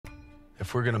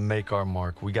If we're gonna make our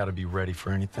mark, we gotta be ready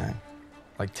for anything.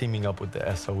 Like teaming up with the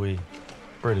S.O.E,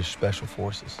 British Special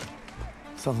Forces.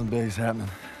 Something big's happening.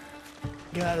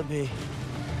 Gotta be.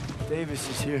 Davis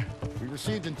is here. We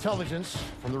received intelligence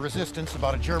from the resistance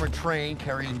about a German train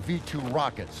carrying V-2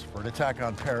 rockets for an attack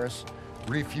on Paris,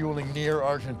 refueling near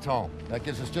Argenton. That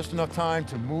gives us just enough time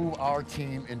to move our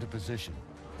team into position.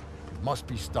 It must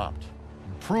be stopped.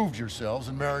 You proved yourselves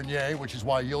in Marigny, which is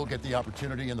why you'll get the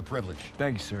opportunity and the privilege.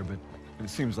 Thank you, sir, but it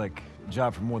seems like a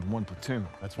job for more than one platoon.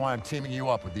 That's why I'm teaming you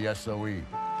up with the S.O.E.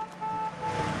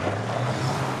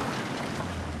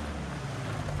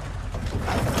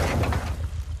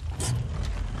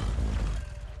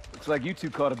 Looks like you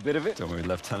two caught a bit of it. Don't worry,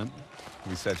 Lieutenant.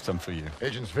 We saved some for you.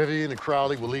 Agents Vivian and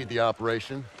Crowley will lead the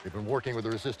operation. They've been working with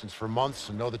the resistance for months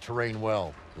and know the terrain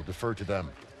well. We'll defer to them.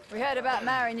 We heard about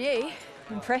Marigny.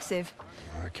 Impressive.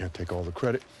 I can't take all the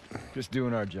credit. Just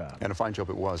doing our job. And a fine job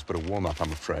it was, but a warm-up,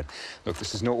 I'm afraid. Look,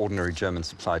 this is no ordinary German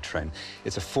supply train.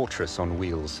 It's a fortress on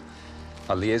wheels.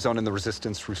 Our liaison in the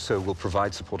resistance, Rousseau, will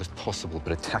provide support if possible,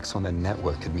 but attacks on their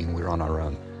network could mean we're on our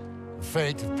own. The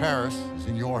fate of Paris is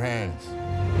in your hands.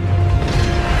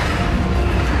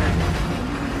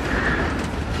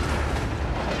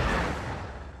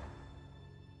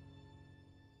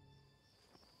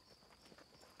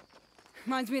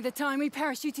 Reminds me of the time we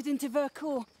parachuted into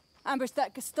Vercors. Ambushed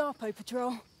that Gestapo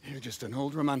patrol. You're just an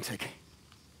old romantic.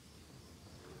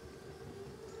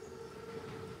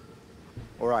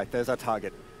 All right, there's our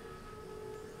target.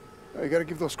 You gotta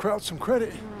give those crowds some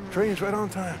credit. Train's right on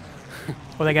time.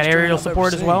 Well, they got aerial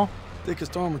support as well.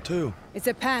 Thickest armor, too. It's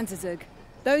a Panzerzug.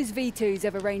 Those V2s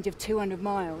have a range of 200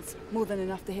 miles. More than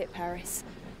enough to hit Paris.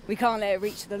 We can't let it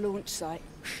reach the launch site.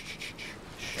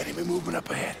 Enemy movement up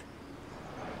ahead.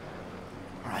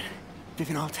 All right,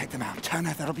 Vivian, I'll take them out.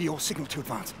 Turner, that'll be your signal to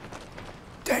advance.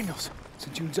 Daniels,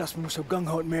 since you and Zussman were so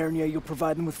gung-ho at Marigny, you'll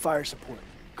provide them with fire support.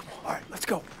 Come on, all right, let's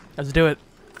go. Let's do it.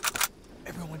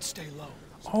 Everyone stay low.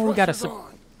 Oh, we got a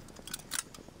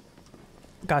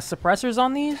got suppressors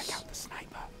on these? Take out the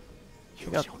sniper.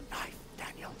 Use your knife,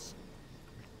 Daniels.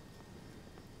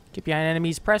 Keep behind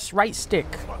enemies, press right stick.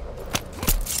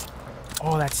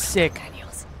 Oh, that's sick.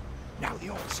 Daniels. Now the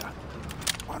officer.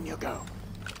 On you go.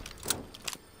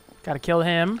 Gotta kill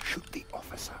him. Shoot the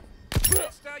officer.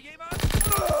 Brilliant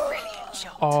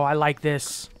shot. Oh, I like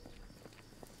this.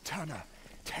 Turner,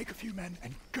 take a few men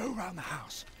and go around the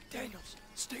house. Daniels,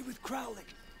 stay with Crowley.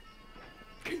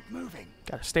 Keep moving.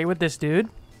 Gotta stay with this dude.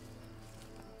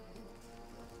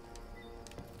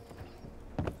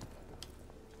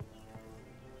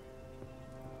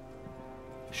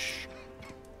 Shh.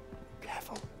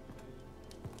 Careful.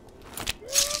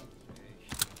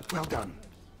 Well done.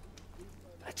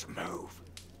 Let's move.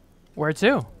 Where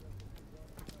to?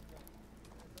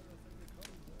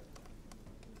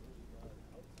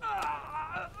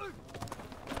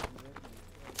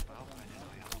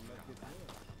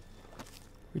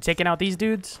 We taking out these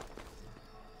dudes?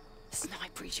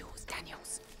 Sniper is yours,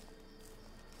 Daniels.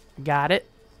 Got it.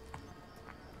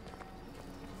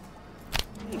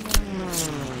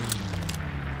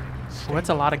 Oh, that's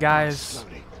a lot of guys. Slowly.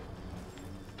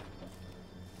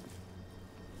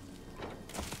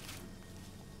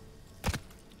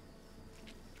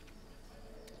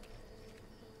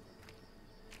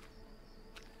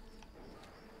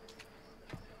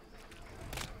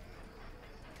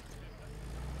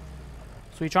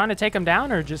 So we trying to take him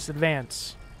down or just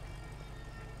advance?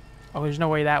 Oh, there's no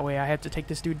way that way. I have to take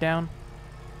this dude down.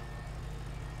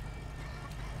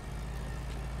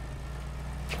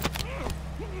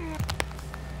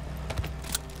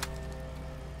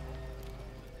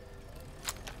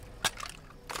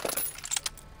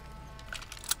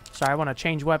 Sorry, I want to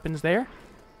change weapons there.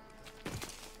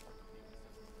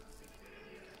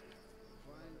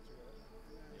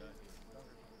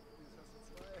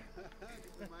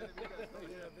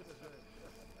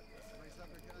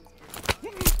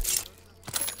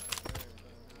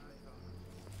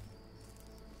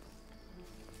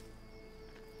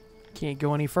 Can't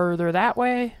go any further that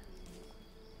way.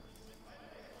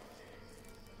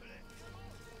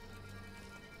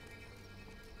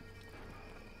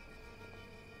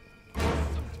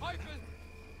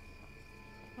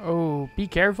 Oh, be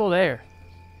careful there.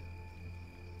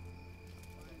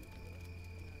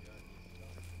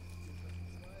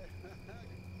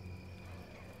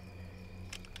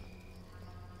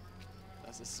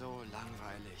 Das ist so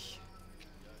langweilig.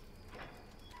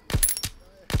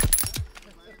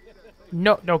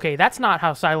 No, okay, that's not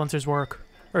how silencers work.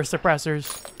 Or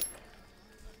suppressors.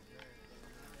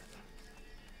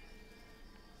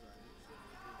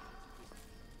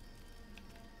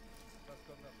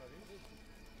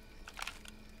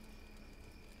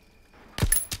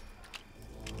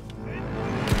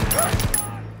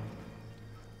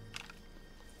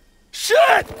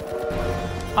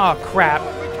 Oh, crap.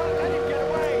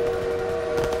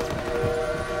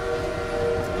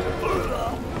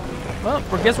 Well,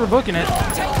 I guess we're booking it.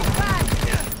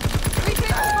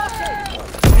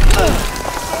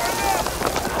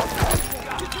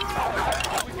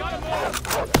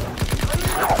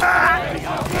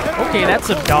 Okay, that's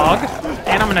a dog.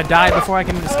 And I'm gonna die before I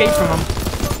can escape from him.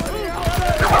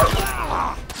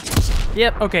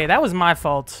 Yep, okay, that was my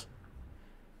fault.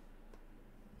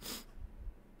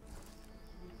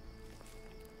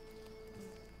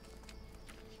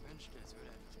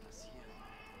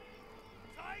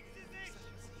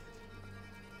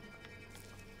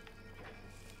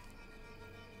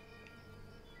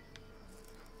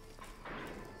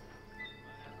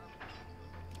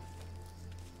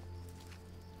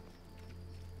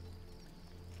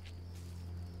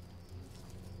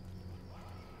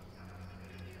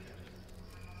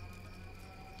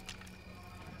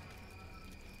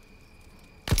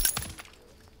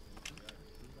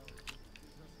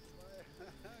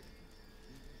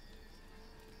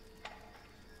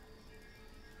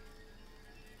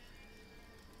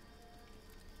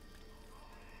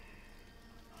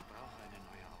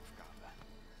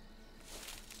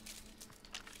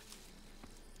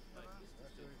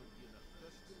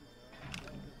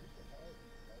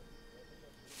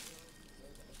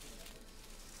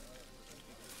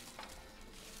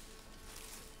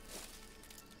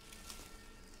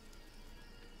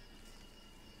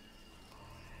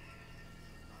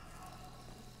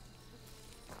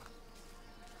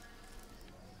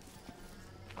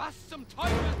 Was zum Teufel?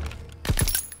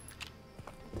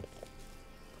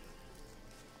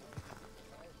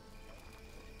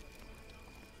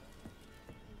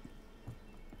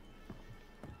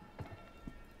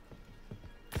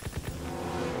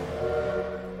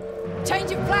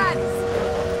 Change of plans!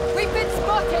 We've been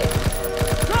spotted!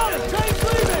 Charlie, train's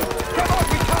leaving! Come on,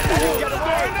 we can't let him get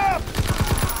away! Enough!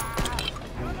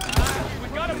 We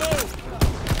gotta move!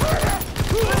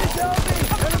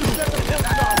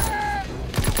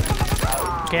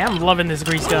 Okay, I'm loving this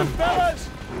grease gun.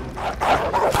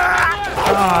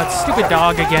 Ah, it's stupid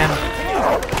dog again.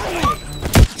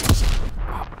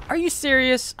 Are you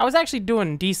serious? I was actually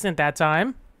doing decent that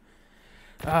time.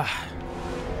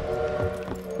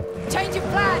 Change of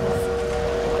plans!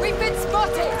 We've been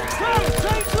spotted! Charlie,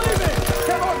 train's leaving!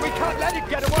 Come on, we can't let him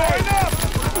get away! Enough!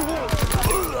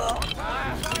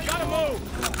 We gotta move!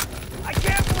 I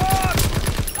can't walk!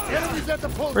 The enemy's at the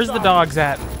post. Where's the dogs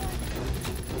at?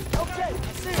 Okay,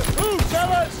 see him. Move,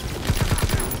 fellas!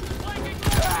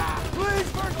 Please,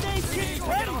 first aid kit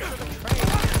ready!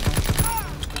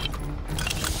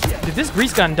 Dude, this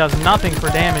grease gun does nothing for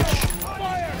damage. Please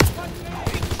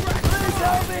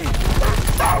help me!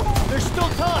 There's still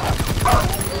time!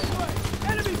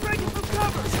 Enemy breaking from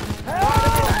cover!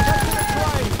 Help!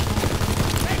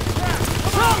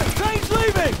 Charlie, train's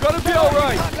leaving! Gonna be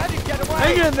alright!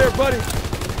 Hang in there, buddy!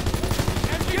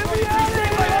 Get me out of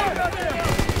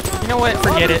here! You know what?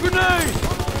 Forget it. Grenade!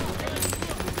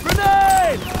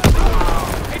 Grenade!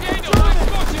 Hey, Daniel, nice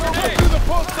smoke, grenade! To the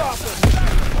post office!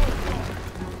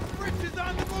 Fritz is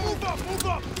on the move! Move up, move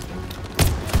up!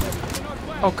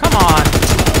 Oh, come on.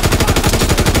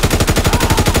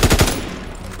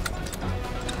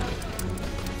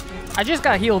 I just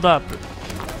got healed up.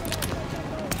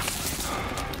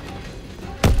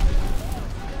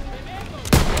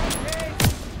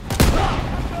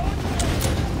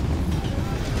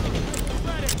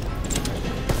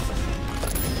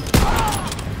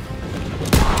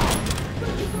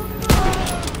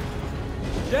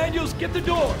 Daniels, get the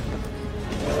door!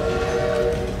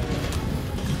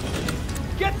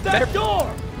 Get that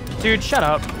door! Dude, shut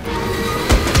up.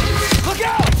 Look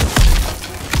out!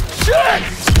 Shit!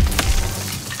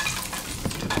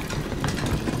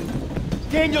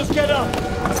 Daniels, get up!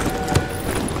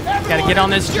 Gotta get on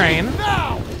this train.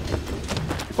 Now!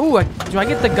 Ooh, do I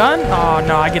get the gun? Oh,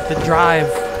 no, I get the drive.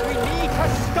 We need to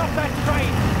stop that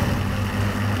train!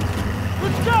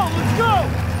 Let's go! Let's go!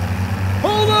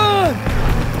 Hold on!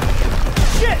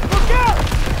 Shit! Look out!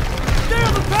 Stay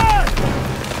on the path!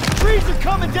 Trees are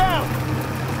coming down!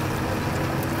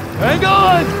 Hang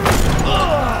on!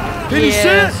 Did he see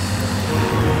it?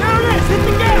 There it is! Hit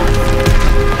the gas!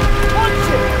 Punch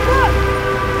it! Run!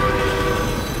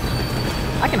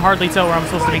 I can hardly tell where I'm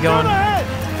supposed to be going. Turn ahead!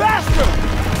 Faster!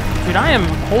 Dude, I am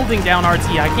holding down RT.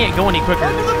 I can't go any quicker.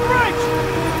 Under the bridge!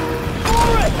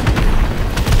 For it!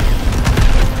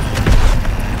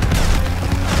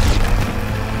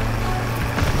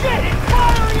 Shit! It's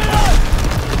firing at us!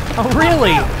 Oh,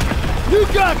 really? You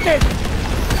got this!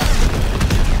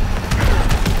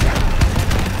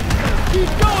 Keep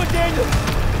going, Daniel!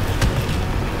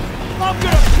 I'm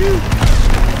gonna shoot!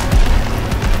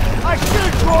 I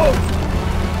should've drove!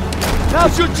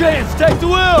 Now's your chance, take the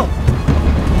wheel!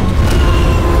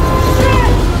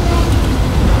 Shit!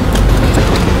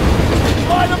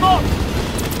 Line them up!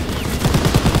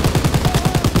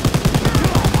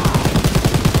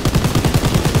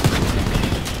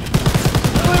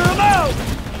 Clear them out!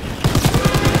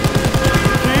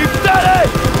 Keep steady!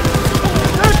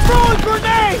 They're throwing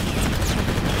grenades!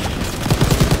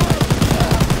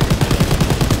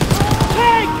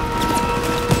 Take!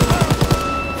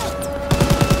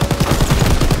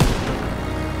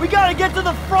 We gotta get to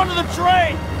the front of the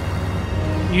train!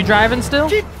 You driving still?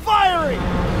 Keep firing!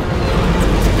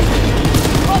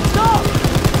 Up top!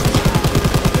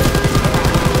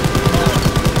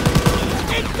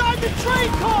 Inside the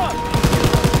train car!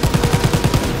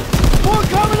 More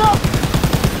coming up!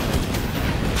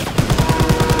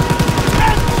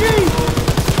 SG!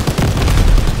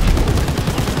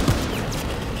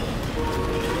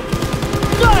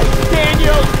 Nice,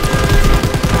 Daniel!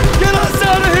 Get us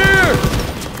out of here!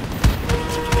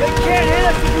 They can't hit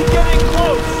us if we get in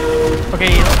close!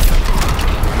 Okay.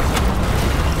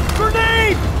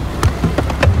 Grenade!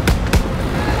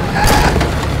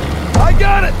 I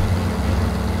got it!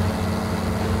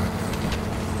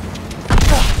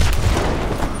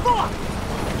 Fuck!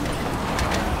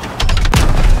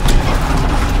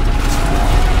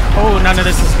 Oh, none of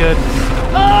this is good.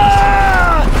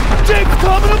 Ah! Thing's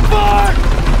coming apart!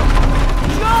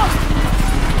 Jump!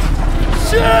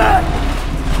 Shit!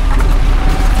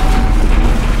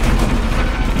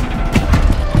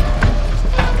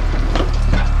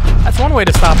 That's one way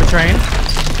to stop a train.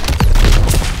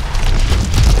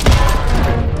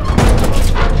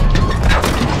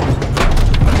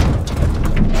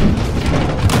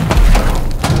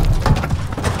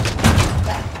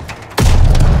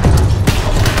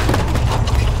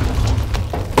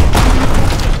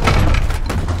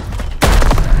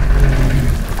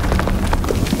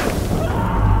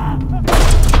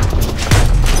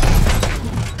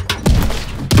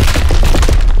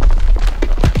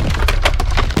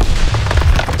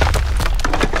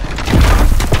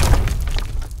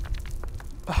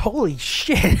 Holy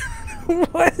shit.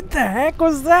 What the heck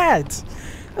was that?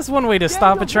 That's one way to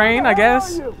stop a train, I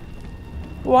guess.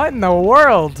 What in the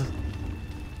world?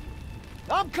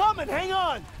 I'm coming, hang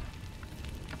on!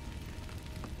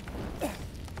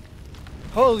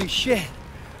 Holy shit.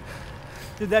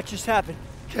 Did that just happen?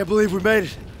 Can't believe we made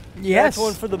it. Yes. That's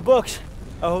one for the books.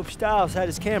 I hope Styles had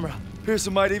his camera.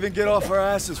 Pearson might even get off our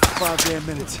asses for 5 damn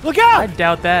minutes. Look out! I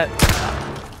doubt that.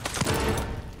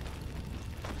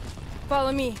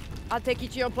 Follow me. I'll take you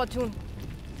to your platoon.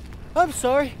 I'm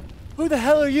sorry. Who the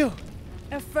hell are you?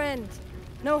 A friend.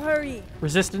 No hurry.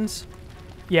 Resistance?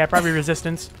 Yeah, probably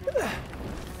resistance.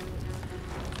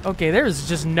 Okay, there's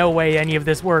just no way any of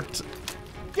this worked.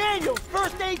 Daniel,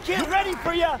 first aid kit ready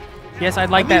for you. Yes, I'd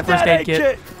like that first aid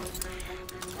kit.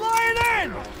 Flying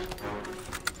in!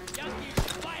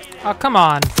 Oh, come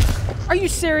on. Are you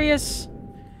serious?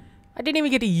 I didn't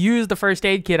even get to use the first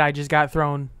aid kit I just got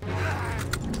thrown.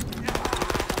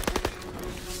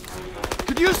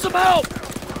 Could use some help!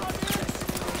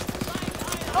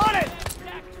 On it!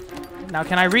 Now,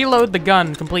 can I reload the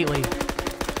gun completely?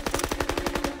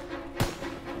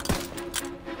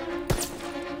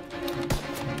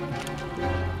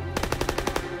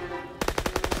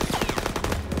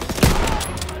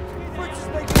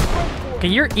 Okay,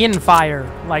 you're in fire.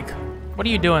 Like, what are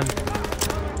you doing?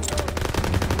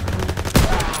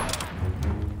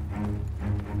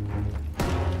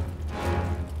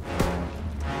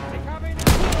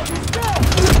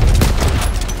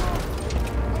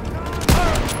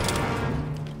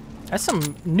 That's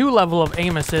some new level of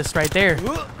aim assist right there.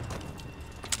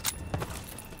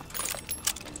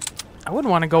 I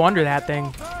wouldn't want to go under that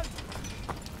thing.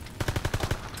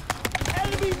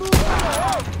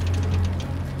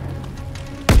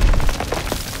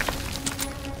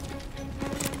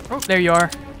 Oh, there you are.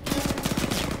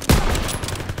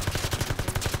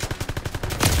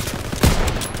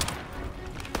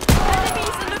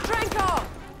 Enemies in the train car!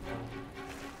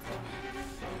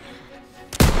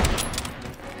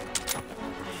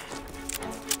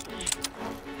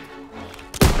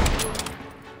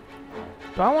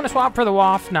 Do I want to swap for the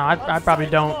WAF? No, I probably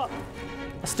don't. I'll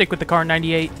stick with the Car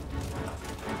 98.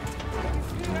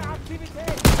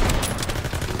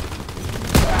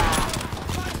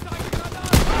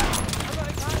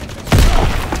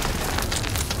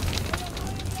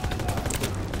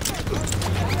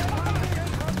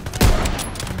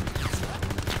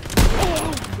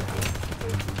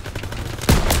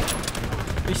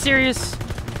 Are you serious?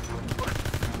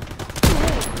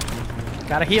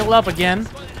 Gotta heal up again.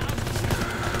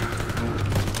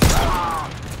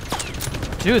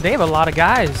 Dude, they have a lot of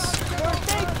guys.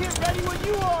 First aid kit ready when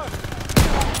you are.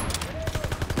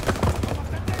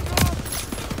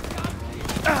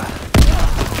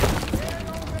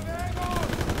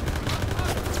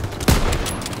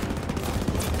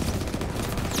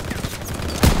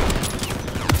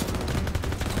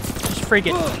 Just freak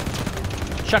it.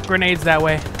 Chuck grenades that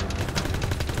way.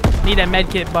 Need a med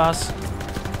kit, boss.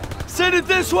 Send it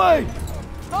this way.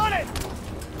 On it.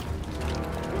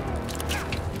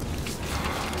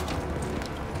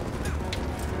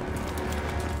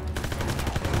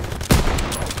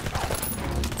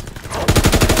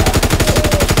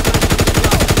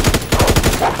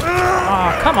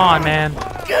 Oh, come on, man.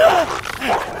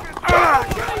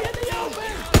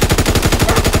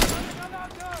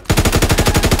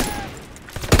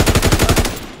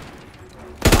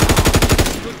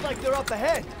 Looks like they're up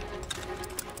ahead.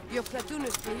 Your platoon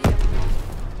is clear.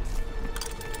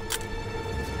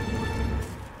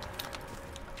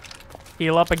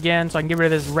 Heal up again so I can get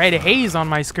rid of this red haze on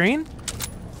my screen.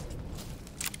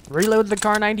 Reload the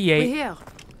car 98. We're here.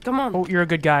 Come on. Oh, you're a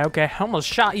good guy. Okay, I almost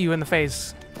shot you in the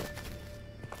face.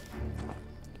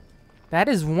 That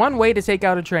is one way to take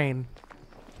out a train.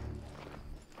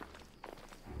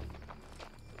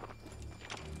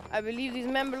 I believe these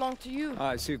men belong to you.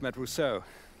 I see you've met Rousseau.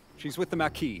 She's with the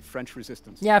Marquis, French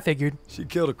resistance. Yeah, I figured. She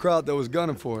killed a crowd that was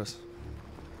gunning for us.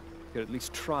 You could at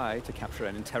least try to capture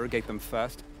and interrogate them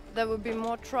first. That would be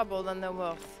more trouble than they're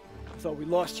worth. Thought we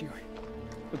lost you.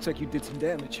 Looks like you did some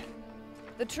damage.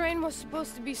 The train was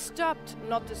supposed to be stopped,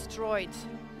 not destroyed.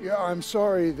 Yeah, I'm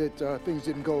sorry that things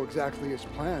didn't go exactly as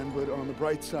planned, but on the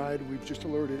bright side, we've just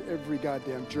alerted every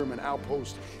goddamn German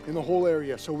outpost in the whole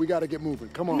area, so we gotta get moving.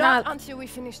 Come on. Not until we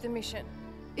finish the mission.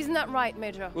 Isn't that right,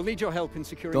 Major? We'll need your help in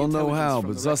securing Don't know intelligence how, from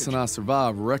but the Zus and I wreckage.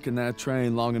 survived wrecking that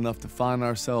train long enough to find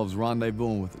ourselves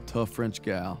rendezvousing with a tough French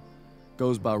gal.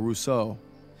 Goes by Rousseau.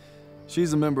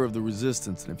 She's a member of the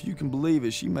Resistance, and if you can believe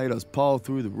it, she made us paw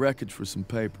through the wreckage for some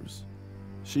papers.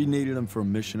 She needed them for a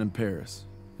mission in Paris,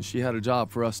 and she had a job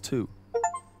for us too.